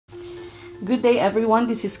Good day everyone,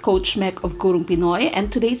 this is Coach Mek of Gurung Pinoy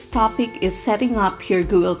and today's topic is setting up your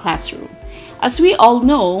Google Classroom. As we all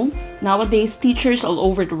know, nowadays teachers all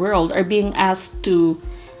over the world are being asked to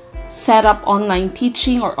set up online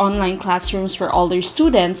teaching or online classrooms for all their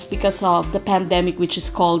students because of the pandemic which is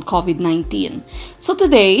called COVID-19. So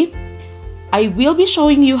today, I will be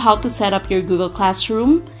showing you how to set up your Google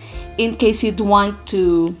Classroom in case you'd want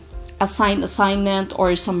to assign assignment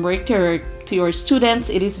or some work to your students.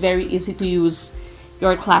 It is very easy to use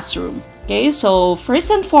your classroom. Okay, so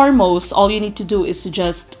first and foremost, all you need to do is to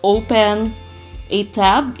just open a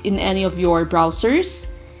tab in any of your browsers.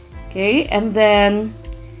 Okay, and then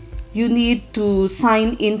you need to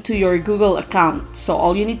sign into your Google account. So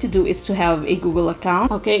all you need to do is to have a Google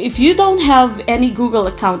account. Okay, if you don't have any Google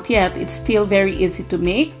account yet, it's still very easy to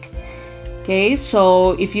make. Okay,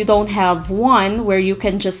 so if you don't have one where you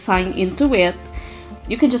can just sign into it,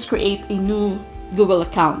 you can just create a new Google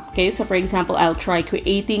account. Okay, so for example, I'll try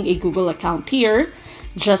creating a Google account here.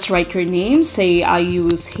 Just write your name. Say I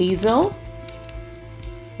use Hazel.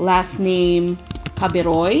 Last name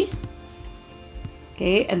Caberoy.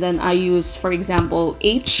 Okay, and then I use, for example,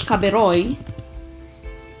 H Caberoy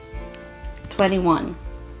 21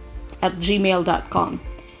 at gmail.com.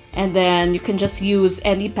 And then you can just use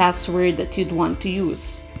any password that you'd want to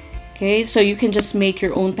use. Okay, so you can just make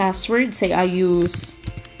your own password. Say I use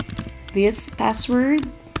this password.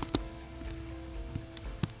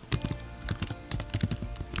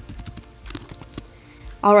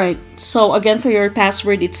 Alright, so again for your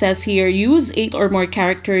password, it says here, use 8 or more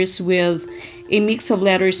characters with a mix of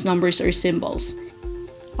letters, numbers, or symbols.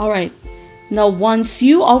 Alright, now once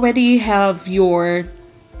you already have your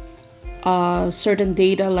certain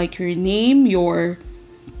data like your name, your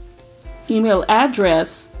email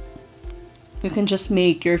address, you can just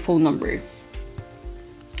make your phone number,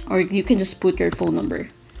 or you can just put your phone number.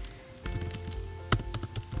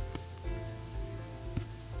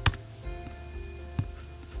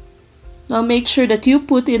 Now make sure that you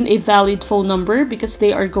put in a valid phone number because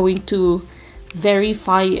they are going to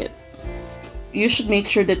verify it. You should make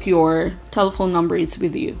sure that your telephone number is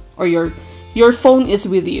with you, or your phone is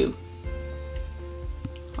with you.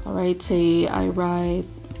 Alright, say I write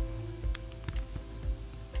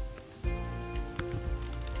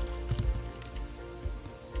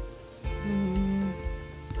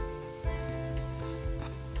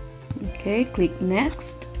okay, click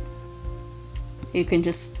next. You can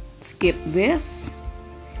just skip this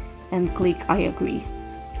and click I agree.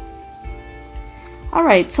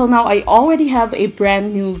 Alright, so now I already have a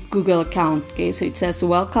brand new Google account. Okay, so it says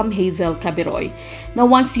welcome Hazel Caberoy. Now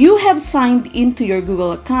once you have signed into your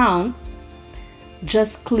Google account,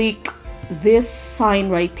 just click this sign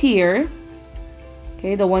right here.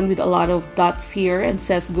 Okay, the one with a lot of dots here and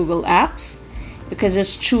says Google Apps. You can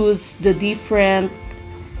just choose the different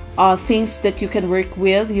things that you can work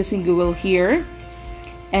with using Google here.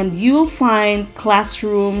 And you'll find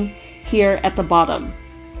Classroom here at the bottom.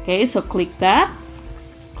 Okay, so click that.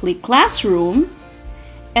 Click Classroom,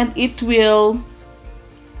 and it will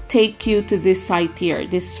take you to this site here.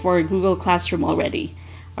 This is for Google Classroom already.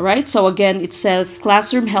 Alright, so again, it says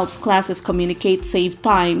Classroom helps classes communicate, save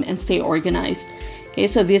time, and stay organized. Okay,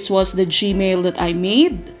 so this was the Gmail that I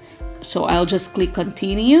made. So I'll just click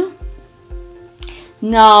continue.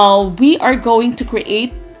 Now we are going to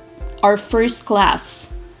create our first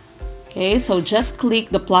class. Okay, so just click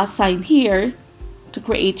the plus sign here to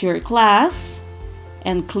create your class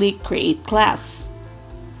and click create class.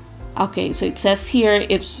 Okay, so it says here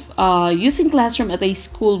if using Classroom at a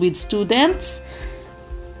school with students.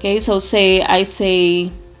 Okay, so I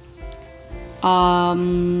say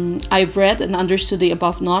I've read and understood the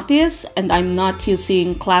above notice and I'm not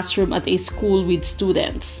using Classroom at a school with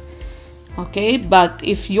students. Okay, but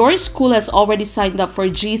if your school has already signed up for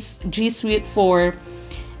G Suite for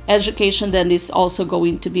education, then this is also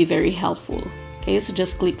going to be very helpful. Okay, so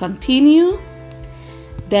just click continue.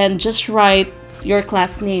 Then just write your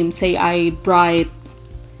class name. Say I write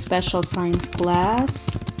Special Science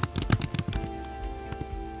Class,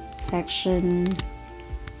 Section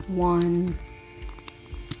 1,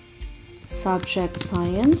 Subject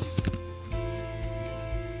Science.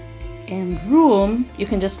 And room, you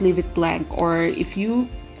can just leave it blank, or if you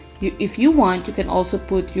want, you can also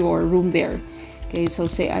put your room there. Okay, so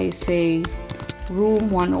I say room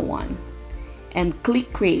 101 and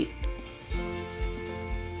click create.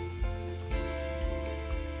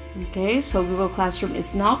 Okay, so Google Classroom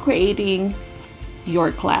is now creating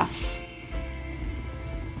your class.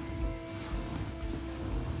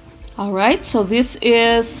 Alright, so this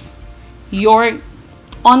is your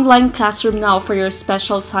online classroom now for your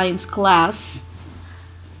special science class.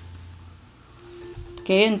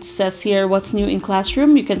 Okay, and it says here what's new in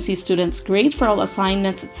classroom. You can see students' grade for all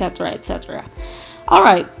assignments, etc., etc. All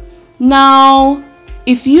right, now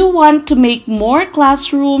if you want to make more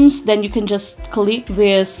classrooms, then you can just click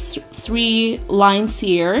this 3 lines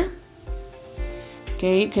here.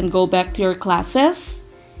 Okay, you can go back to your classes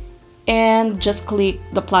and just click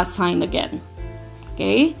the plus sign again.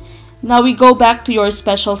 Okay, now we go back to your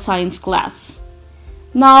special science class.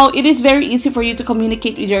 Now it is very easy for you to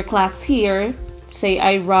communicate with your class here. Say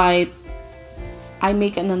I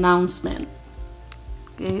make an announcement.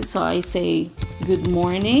 Okay, so I say, good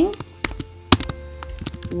morning,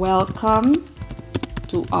 welcome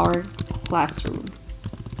to our classroom.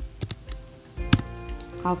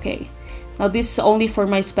 Okay, now this is only for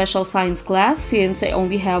my special science class since I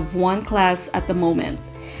only have one class at the moment.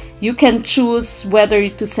 You can choose whether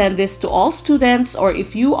to send this to all students, or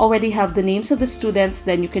if you already have the names of the students,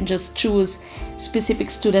 then you can just choose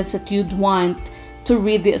specific students that you'd want to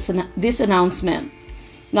read this announcement.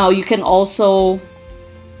 Now you can also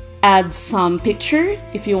add some picture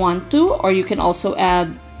if you want to, or you can also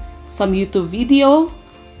add some YouTube video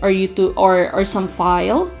or some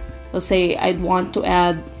file. Let's say I'd want to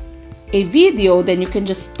add a video, then you can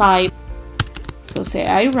just type. So say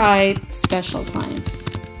I write special science.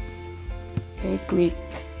 Okay, click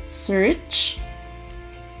search.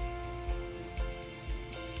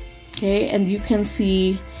 Okay, and you can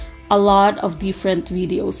see a lot of different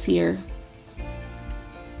videos here.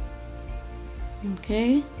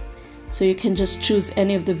 Okay, so you can just choose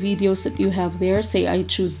any of the videos that you have there. Say I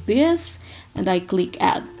choose this and I click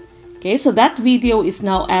add. Okay, so that video is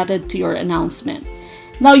now added to your announcement.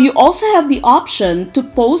 Now you also have the option to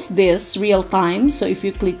post this real time. So if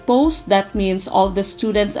you click post, that means all the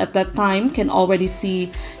students at that time can already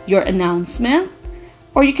see your announcement,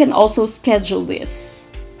 or you can also schedule this.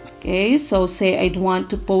 Okay, so say I'd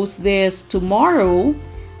want to post this tomorrow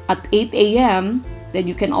at 8 a.m. then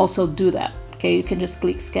you can also do that. Okay, you can just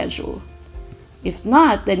click schedule. If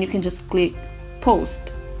not, then you can just click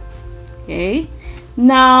post. Okay,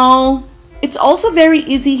 now it's also very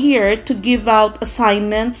easy here to give out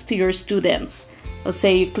assignments to your students. Let's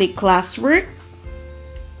say you click classwork.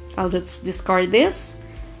 I'll just discard this.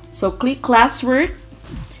 So click classwork,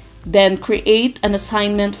 then create an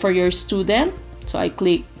assignment for your student. So I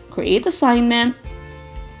click create assignment,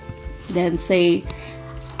 then say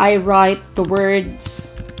I write the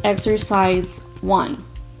words exercise 1.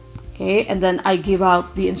 Okay, and then I give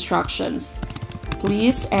out the instructions.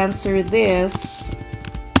 Please answer this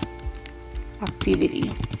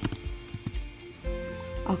activity.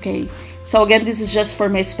 Okay, so again, this is just for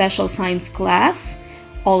my special science class,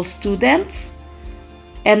 all students.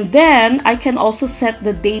 And then I can also set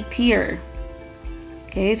the date here.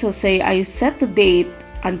 Okay, so say I set the date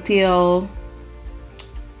until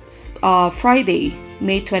Friday,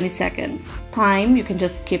 May 22nd. Time, you can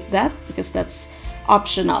just skip that because that's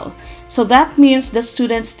optional. So that means the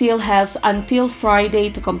student still has until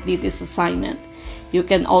Friday to complete this assignment. You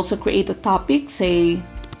can also create a topic. Say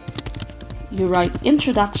you write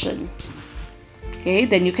introduction. Okay,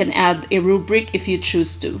 then you can add a rubric if you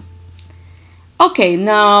choose to. Okay,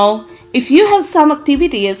 now if you have some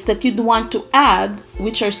activities that you'd want to add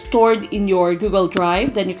which are stored in your Google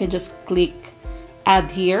Drive, then you can just click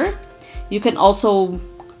add here. You can also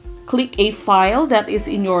click a file that is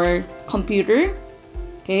in your computer.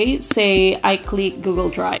 Okay, say I click Google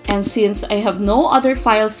Drive, and since I have no other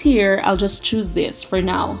files here, I'll just choose this for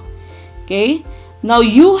now. Okay, now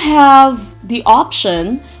you have the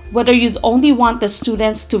option whether you'd only want the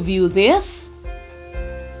students to view this,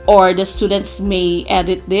 or the students may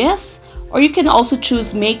edit this, or you can also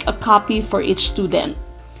choose make a copy for each student.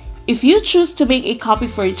 If you choose to make a copy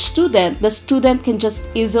for each student, the student can just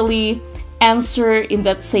easily answer in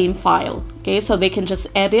that same file. Okay, so they can just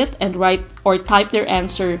edit and write or type their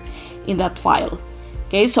answer in that file.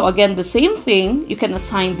 Okay, so again, the same thing, you can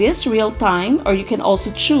assign this real time, or you can also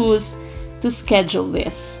choose to schedule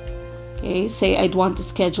this. Okay, say I'd want to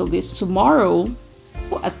schedule this tomorrow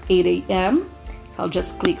at 8 a.m. So I'll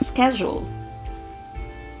just click schedule.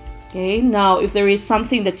 Okay, now if there is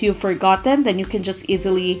something that you've forgotten, then you can just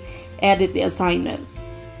easily edit the assignment.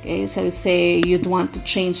 Okay, so say you'd want to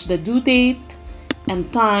change the due date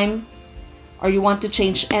and time, or you want to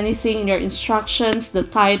change anything in your instructions, the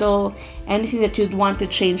title, anything that you'd want to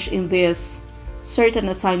change in this certain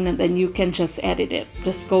assignment, then you can just edit it.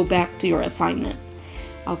 Just go back to your assignment.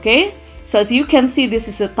 Okay, so as you can see, this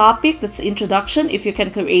is a topic, that's introduction. If you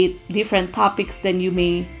can create different topics, then you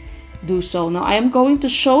may do so. Now I am going to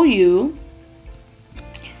show you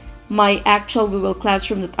my actual Google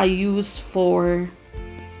Classroom that I use for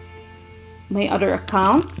my other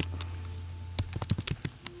account.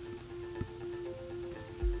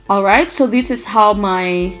 Alright, so this is how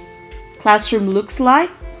my classroom looks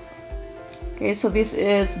like. Okay, so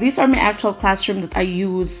these are my actual classroom that I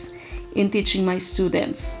use in teaching my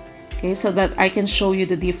students. Okay, so that I can show you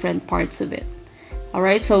the different parts of it.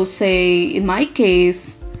 Alright, so say in my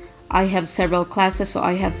case, I have several classes. So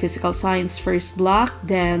I have physical science first block,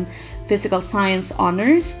 then physical science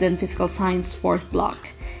honors, then physical science fourth block,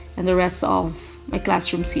 and the rest of my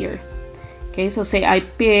classrooms here. Okay, so say I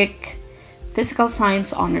pick physical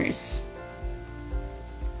science honors.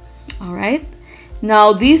 Alright,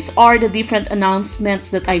 now these are the different announcements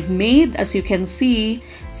that I've made. As you can see,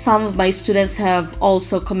 some of my students have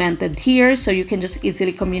also commented here, so you can just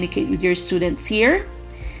easily communicate with your students here.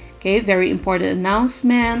 Okay, very important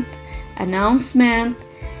announcement,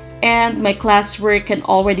 and my classwork can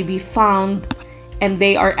already be found, and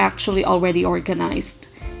they are actually already organized.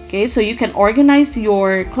 Okay, so you can organize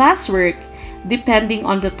your classwork depending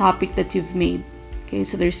on the topic that you've made. Okay,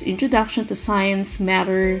 so there's Introduction to Science,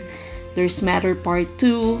 Matter, there's Matter Part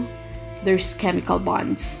 2, there's Chemical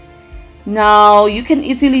Bonds. Now, you can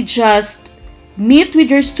easily just meet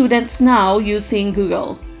with your students now using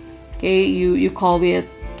Google. Okay, you call it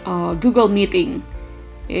Google Meeting.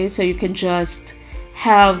 Okay, so you can just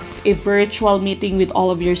have a virtual meeting with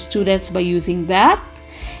all of your students by using that.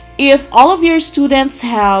 If all of your students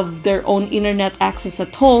have their own internet access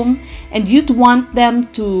at home and you'd want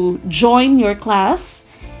them to join your class,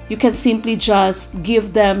 you can simply just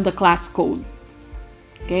give them the class code.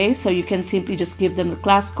 Okay, so you can simply just give them the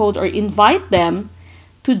class code or invite them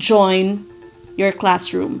to join your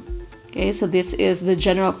classroom. Okay, so this is the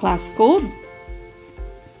general class code.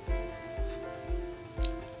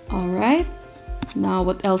 Alright, now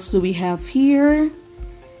what else do we have here?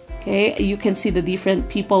 Okay, you can see the different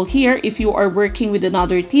people here. If you are working with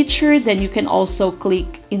another teacher, then you can also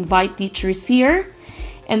click invite teachers here.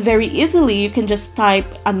 And very easily, you can just type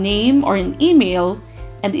a name or an email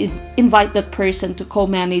and invite that person to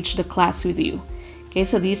co-manage the class with you. Okay,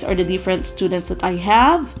 so these are the different students that I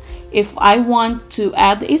have. If I want to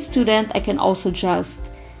add a student, I can also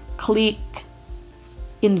just click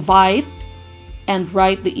invite and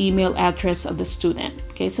write the email address of the student.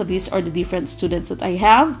 Okay, so these are the different students that I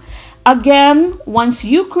have. Again, once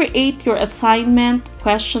you create your assignment,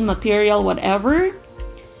 question, material, whatever,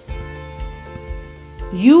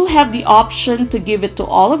 you have the option to give it to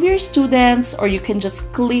all of your students, or you can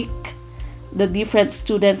just click the different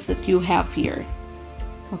students that you have here.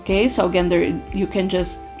 Okay, so again, you can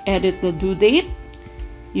just edit the due date.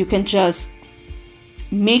 You can just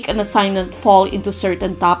make an assignment fall into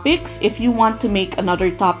certain topics. If you want to make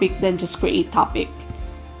another topic, then just create topic.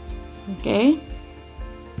 Okay.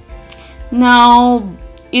 Now,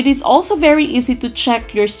 it is also very easy to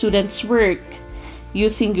check your students' work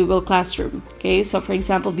using Google Classroom. Okay, so for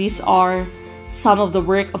example, these are some of the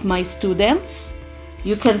work of my students.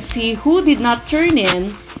 You can see who did not turn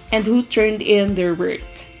in and who turned in their work.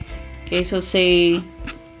 Okay, so say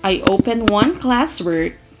I open one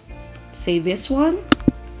classwork, say this one.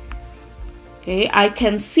 Okay, I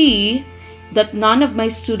can see that none of my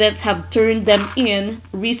students have turned them in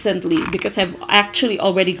recently because I've actually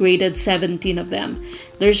already graded 17 of them.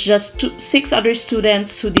 There's just 6 other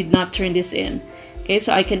students who did not turn this in. Okay,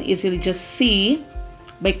 so I can easily just see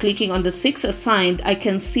by clicking on the 6 assigned, I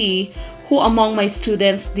can see who among my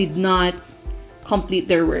students did not complete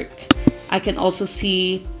their work. I can also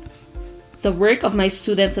see the work of my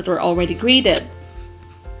students that were already graded.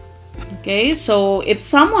 Okay, so if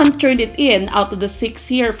someone turned it in out of the 6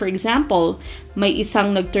 here, for example, may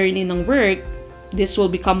isang nag-turn in ng work, this will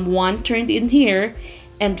become 1 turned in here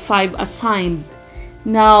and 5 assigned.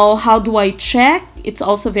 Now, how do I check? It's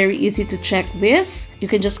also very easy to check this. You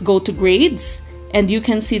can just go to grades and you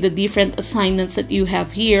can see the different assignments that you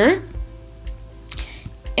have here.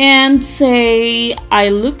 And say, I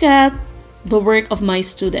look at the work of my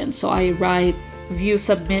students. So I write view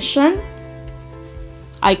submission.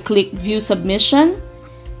 I click view submission,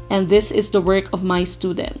 and this is the work of my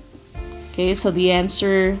student. Okay, so the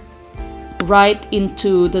answer right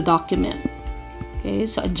into the document. Okay,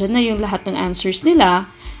 so andyan na yung lahat ng answers nila.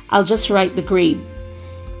 I'll just write the grade.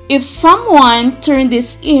 If someone turned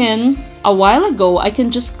this in a while ago, I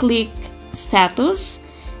can just click status,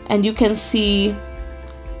 and you can see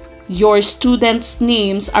your students'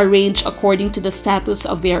 names arranged according to the status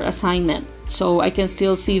of their assignment. So I can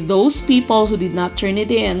still see those people who did not turn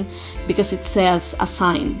it in because it says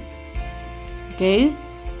assigned. Okay,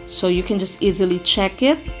 so you can just easily check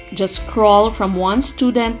it. Just scroll from one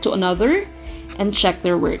student to another and check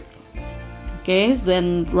their work. Okay,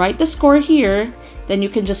 then write the score here. Then you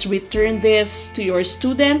can just return this to your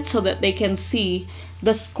student so that they can see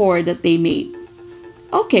the score that they made.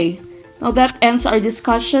 Okay, now that ends our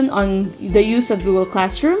discussion on the use of Google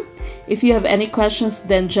Classroom. If you have any questions,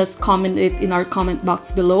 then just comment it in our comment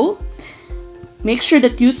box below. Make sure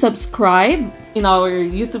that you subscribe in our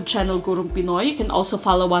YouTube channel, Gurong Pinoy. You can also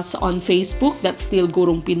follow us on Facebook, that's still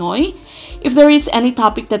Gurong Pinoy. If there is any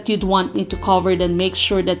topic that you'd want me to cover, then make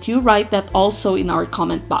sure that you write that also in our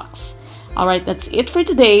comment box. Alright, that's it for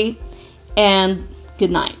today, and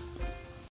good night.